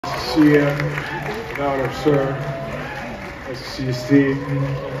see you. Without her, sir. Nice to see you, Steve.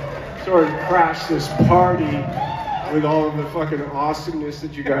 Sorry to crash this party with all of the fucking awesomeness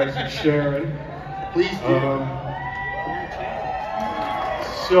that you guys are sharing. Please do.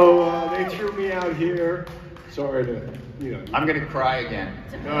 So they threw me out here. Sorry to, I'm gonna cry again.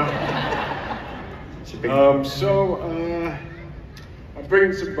 I'm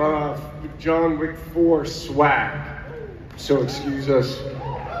bringing some John Wick 4 swag. So excuse us.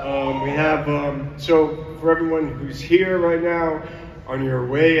 We have, so for everyone who's here right now, on your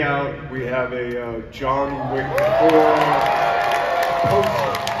way out, we have a John Wick 4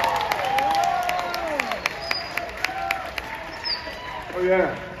 poster. Oh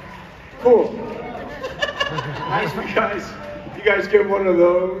yeah, cool. Nice, you guys get one of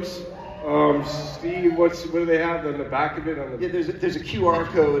those. Steve, what do they have on the back of it? Yeah, there's a QR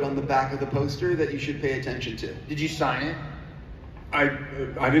code on the back of the poster that you should pay attention to. Did you sign it? I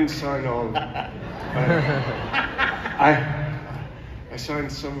didn't sign all of them. I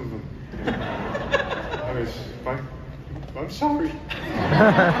signed some of them. I'm sorry.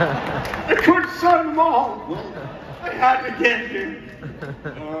 I couldn't sign them all. I had to get here.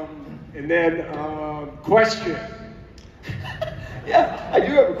 And then, question. Yeah, I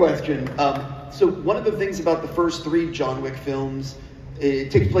do have a question. So one of the things about the first 3 John Wick films,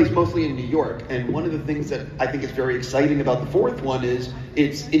 it takes place mostly in New York, and one of the things that I think is very exciting about the 4th one is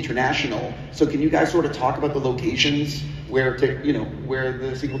it's international. So can you guys sort of talk about the locations where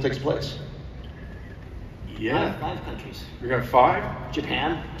the sequel takes place? Yeah. 5 countries. We got 5?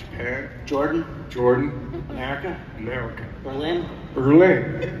 Japan. Jordan. America. Berlin.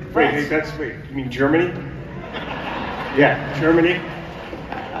 Wait, you mean Germany? Yeah, Germany.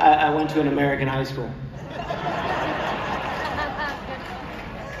 I went to an American high school.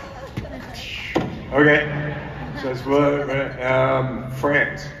 Okay. So that's what,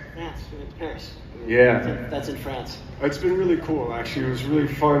 France. Paris. Yeah. That's in France. It's been really cool, actually. It was really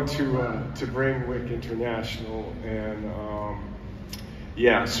fun to bring Wick International, and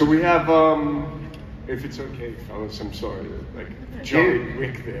yeah. So we have, if it's okay, fellas, I'm sorry to John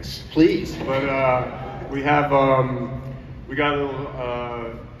Wick this. Please. But we have, we got a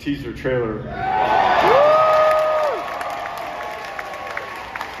little teaser trailer.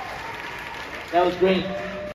 That was great.